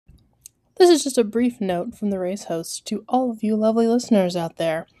This is just a brief note from the race host to all of you lovely listeners out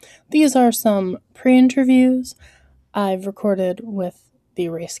there. These are some pre interviews I've recorded with the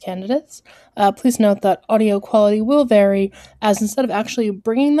race candidates. Please note that audio quality will vary, as instead of actually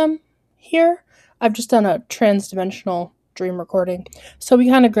bringing them here, I've just done a trans dimensional dream recording. So we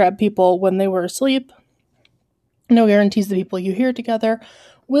kind of grab people when they were asleep. No guarantees the people you hear together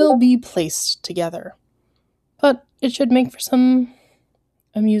will be placed together. But it should make for some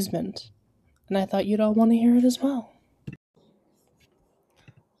amusement, and I thought you'd all want to hear it as well.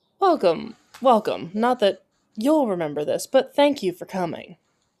 Welcome, welcome. Not that you'll remember this, but thank you for coming.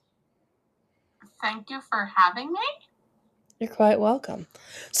 Thank you for having me. You're quite welcome.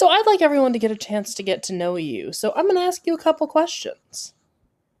 So I'd like everyone to get a chance to get to know you, so I'm going to ask you a couple questions.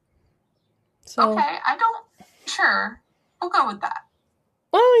 Okay, Sure, we'll go with that.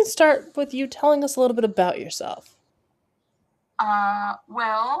 Why don't we start with you telling us a little bit about yourself?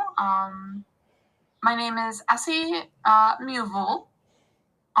 My name is Assi Muvul.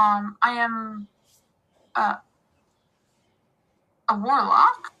 I am a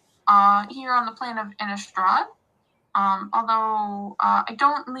warlock here on the plane of Innistrad. Although I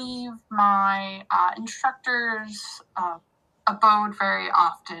don't leave my instructor's abode very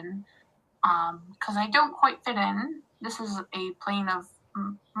often because I don't quite fit in. This is a plane of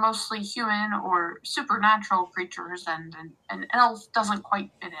mostly human or supernatural creatures, and an elf doesn't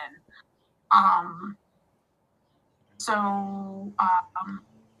quite fit in. So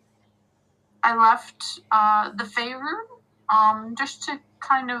I left the Fae room just to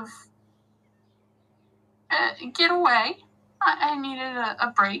kind of get away. I needed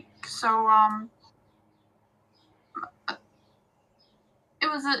a break, so it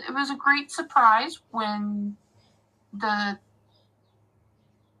was a great surprise when the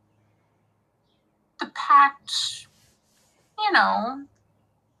pact,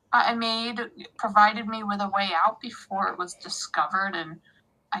 I made provided me with a way out before it was discovered, and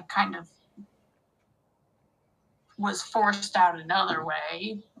I kind of was forced out another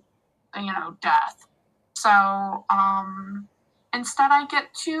way, death. So instead I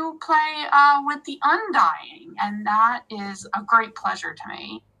get to play with the Undying, and that is a great pleasure to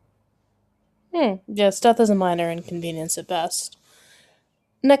me. Yes, death is a minor inconvenience at best.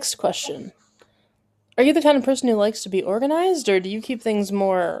 Next question. Are you the kind of person who likes to be organized, or do you keep things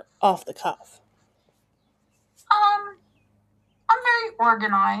more off the cuff? I'm very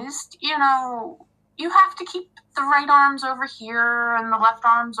organized. You have to keep the right arms over here and the left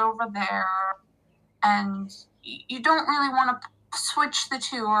arms over there, and you don't really want to switch the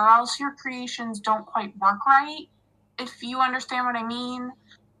two, or else your creations don't quite work right, if you understand what I mean.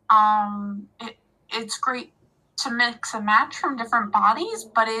 It's great to mix and match from different bodies,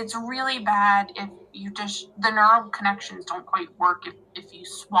 but it's really bad if the neural connections don't quite work if you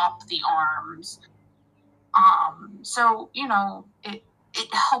swap the arms. So it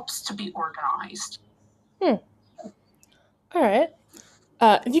helps to be organized. Alright.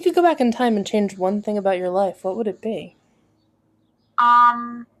 If you could go back in time and change one thing about your life, what would it be?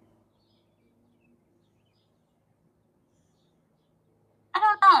 I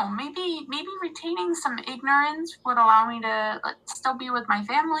don't know. Maybe retaining some ignorance would allow me to still be with my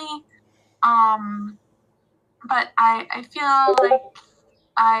family. But I feel like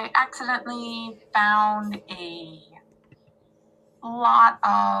I accidentally found a lot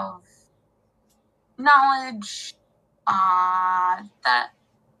of knowledge that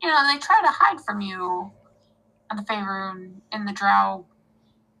they try to hide from you in the Faerun, in the Drow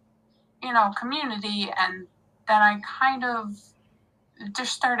community, and then I kind of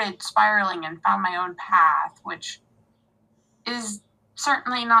just started spiraling and found my own path, which is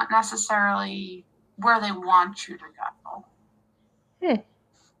certainly not necessarily where they want you to go.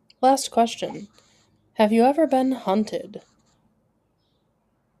 Last question. Have you ever been hunted?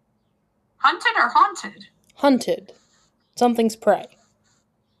 Hunted or haunted? Hunted. Something's prey.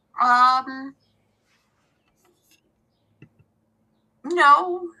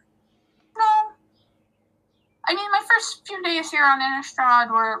 No. I mean, my first few days here on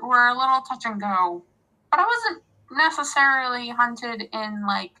Innistrad were a little touch and go, but I wasn't necessarily hunted in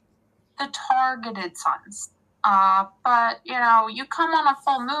the targeted sense. But you come on a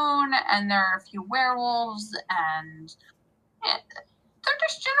full moon, and there are a few werewolves, and they're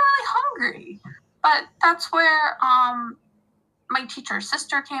just generally hungry. But that's where my teacher's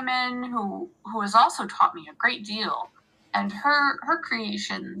sister came in, who has also taught me a great deal. And her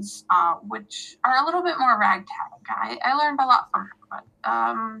creations, which are a little bit more ragtag, I learned a lot from her. But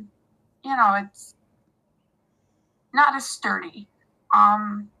it's not as sturdy.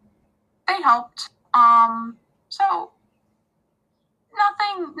 They helped. So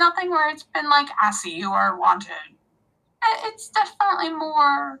nothing where it's been like Assi, you are wanted. It's definitely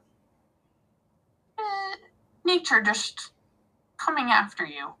more nature just coming after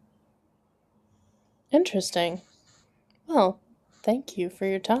you. Interesting. Well, thank you for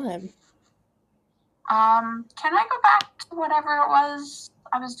your time. Can I go back to whatever it was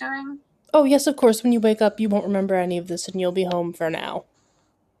I was doing? Oh, yes, of course, when you wake up, you won't remember any of this and you'll be home for now.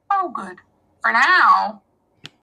 Oh, good. For now.